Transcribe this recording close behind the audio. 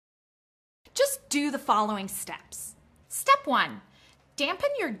do the following steps. Step 1, dampen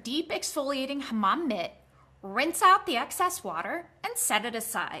your deep exfoliating hammam mitt, rinse out the excess water, and set it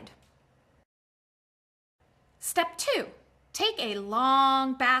aside. Step 2, take a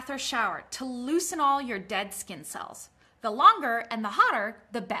long bath or shower to loosen all your dead skin cells. The longer and the hotter,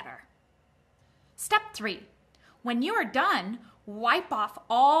 the better. Step 3, when you are done, wipe off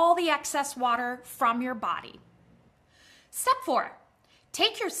all the excess water from your body. Step 4,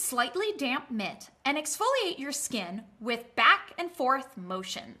 take your slightly damp mitt and exfoliate your skin with back and forth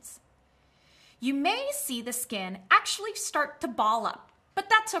motions. You may see the skin actually start to ball up, but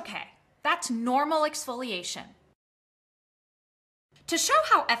that's okay. That's normal exfoliation. To show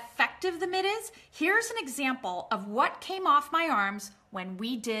how effective the mitt is, here's an example of what came off my arms when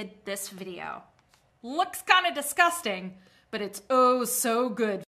we did this video. Looks kind of disgusting, but it's oh so good